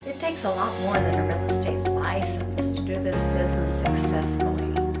takes a lot more than a real estate license to do this business successfully.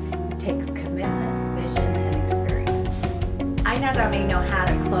 It takes commitment, vision, and experience. I not only know how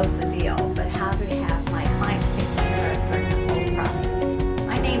to close the deal,